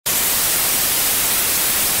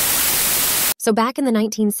So back in the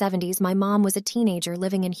 1970s, my mom was a teenager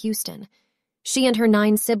living in Houston. She and her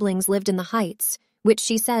 9 siblings lived in the Heights, which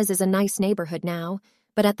she says is a nice neighborhood now,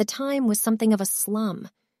 but at the time was something of a slum.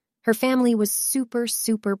 Her family was super,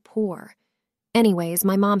 super poor. Anyways,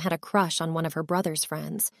 my mom had a crush on one of her brother's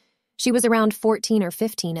friends. She was around 14 or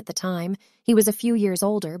 15 at the time. He was a few years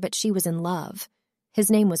older, but she was in love.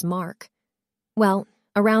 His name was Mark. Well,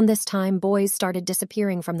 around this time, boys started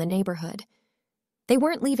disappearing from the neighborhood. They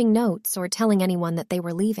weren't leaving notes or telling anyone that they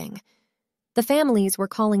were leaving. The families were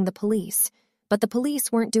calling the police, but the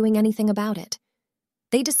police weren't doing anything about it.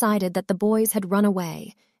 They decided that the boys had run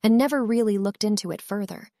away and never really looked into it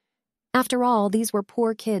further. After all, these were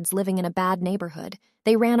poor kids living in a bad neighborhood.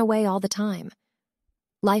 They ran away all the time.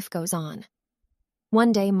 Life goes on.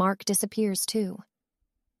 One day, Mark disappears too.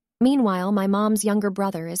 Meanwhile, my mom's younger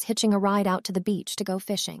brother is hitching a ride out to the beach to go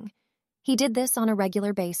fishing. He did this on a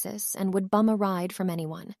regular basis and would bum a ride from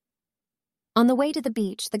anyone. On the way to the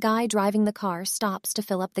beach, the guy driving the car stops to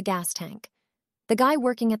fill up the gas tank. The guy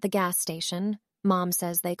working at the gas station, Mom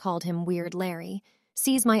says they called him Weird Larry,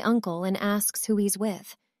 sees my uncle and asks who he's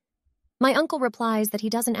with. My uncle replies that he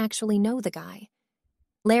doesn't actually know the guy.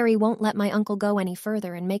 Larry won't let my uncle go any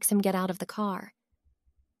further and makes him get out of the car.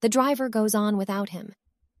 The driver goes on without him.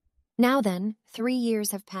 Now then, 3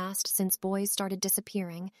 years have passed since boys started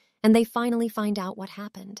disappearing, and they finally find out what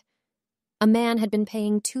happened. A man had been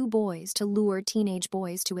paying 2 boys to lure teenage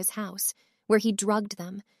boys to his house, where he drugged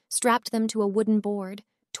them, strapped them to a wooden board,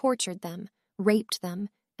 tortured them, raped them,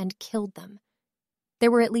 and killed them.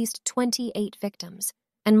 There were at least 28 victims,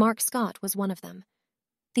 and Mark Scott was one of them.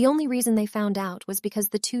 The only reason they found out was because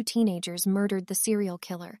the 2 teenagers murdered the serial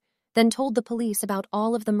killer, then told the police about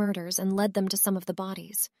all of the murders and led them to some of the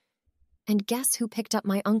bodies. And guess who picked up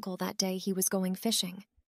my uncle that day he was going fishing?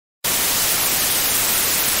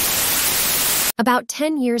 About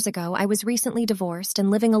 10 years ago, I was recently divorced and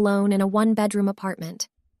living alone in a 1-bedroom apartment.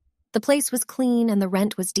 The place was clean and the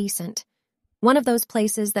rent was decent. One of those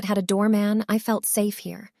places that had a doorman. I felt safe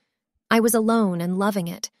here. I was alone and loving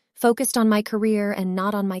it, focused on my career and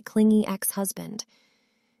not on my clingy ex-husband.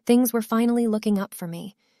 Things were finally looking up for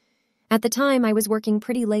me. At the time, I was working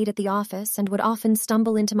pretty late at the office and would often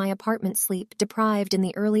stumble into my apartment sleep deprived in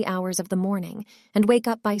the early hours of the morning and wake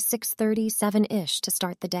up by 6:30, 7-ish to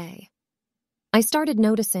start the day. I started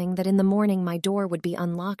noticing that in the morning my door would be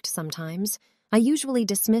unlocked sometimes. I usually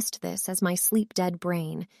dismissed this as my sleep-dead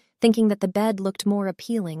brain, thinking that the bed looked more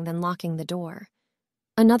appealing than locking the door.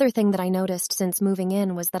 Another thing that I noticed since moving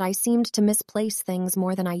in was that I seemed to misplace things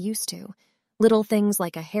more than I used to. Little things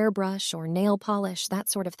like a hairbrush or nail polish, that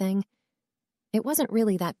sort of thing. It wasn't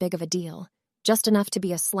really that big of a deal, just enough to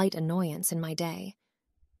be a slight annoyance in my day.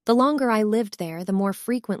 The longer I lived there, the more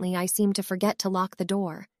frequently I seemed to forget to lock the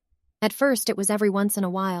door. At first, it was every once in a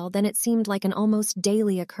while, then it seemed like an almost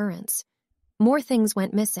daily occurrence. More things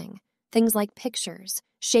went missing, things like pictures,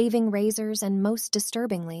 shaving razors, and most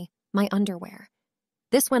disturbingly, my underwear.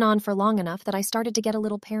 This went on for long enough that I started to get a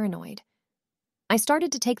little paranoid. I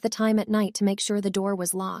started to take the time at night to make sure the door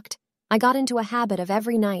was locked. I got into a habit of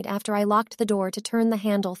every night after I locked the door to turn the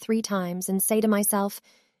handle 3 times and say to myself,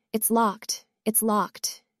 "It's locked, it's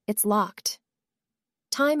locked, it's locked."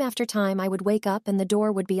 Time after time, I would wake up and the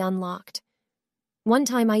door would be unlocked. One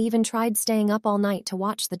time I even tried staying up all night to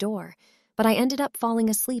watch the door, but I ended up falling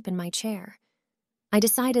asleep in my chair. I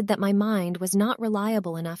decided that my mind was not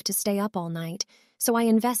reliable enough to stay up all night, so I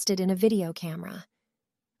invested in a video camera.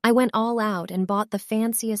 I went all out and bought the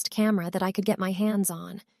fanciest camera that I could get my hands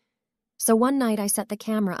on. So one night I set the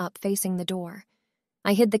camera up facing the door.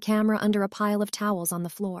 I hid the camera under a pile of towels on the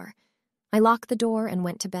floor. I locked the door and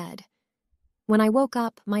went to bed. When I woke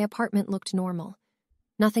up, my apartment looked normal.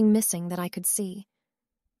 Nothing missing that I could see.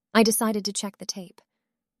 I decided to check the tape.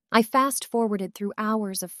 I fast-forwarded through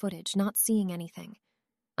hours of footage, not seeing anything.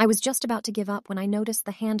 I was just about to give up when I noticed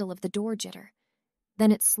the handle of the door jitter.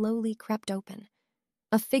 Then it slowly crept open.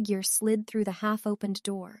 A figure slid through the half-opened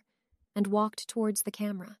door and walked towards the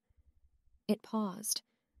camera. It paused,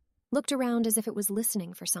 looked around as if it was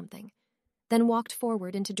listening for something, then walked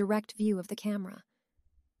forward into direct view of the camera.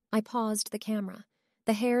 I paused the camera.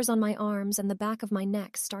 The hairs on my arms and the back of my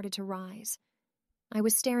neck started to rise. I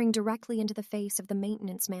was staring directly into the face of the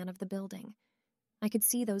maintenance man of the building. I could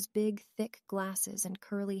see those big, thick glasses and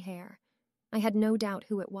curly hair. I had no doubt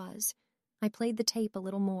who it was. I played the tape a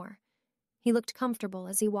little more. He looked comfortable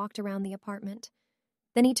as he walked around the apartment.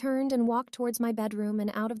 Then he turned and walked towards my bedroom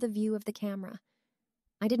and out of the view of the camera.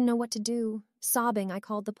 I didn't know what to do. Sobbing, I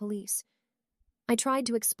called the police. I tried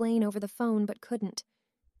to explain over the phone but couldn't.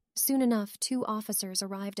 Soon enough, 2 officers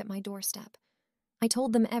arrived at my doorstep. I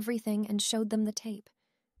told them everything and showed them the tape.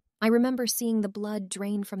 I remember seeing the blood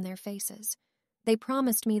drain from their faces. They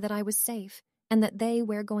promised me that I was safe and that they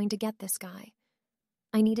were going to get this guy.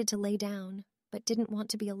 I needed to lay down, but didn't want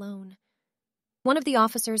to be alone. One of the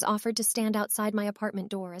officers offered to stand outside my apartment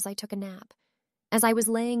door as I took a nap. As I was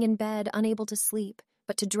laying in bed, unable to sleep,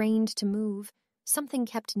 but too drained to move, something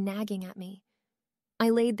kept nagging at me. I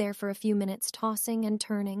laid there for a few minutes, tossing and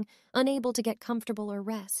turning, unable to get comfortable or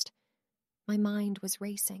rest. My mind was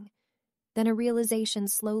racing. Then a realization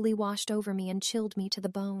slowly washed over me and chilled me to the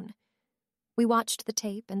bone. We watched the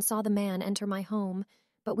tape and saw the man enter my home,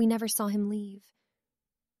 but we never saw him leave.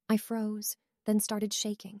 I froze, then started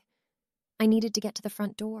shaking. I needed to get to the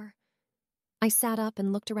front door. I sat up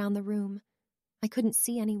and looked around the room. I couldn't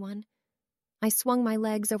see anyone. I swung my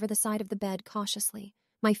legs over the side of the bed cautiously.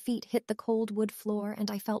 My feet hit the cold wood floor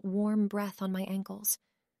and I felt warm breath on my ankles.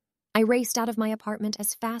 I raced out of my apartment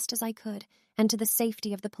as fast as I could and to the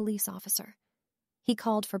safety of the police officer. He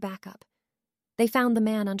called for backup. They found the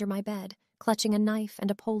man under my bed, clutching a knife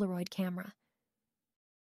and a Polaroid camera.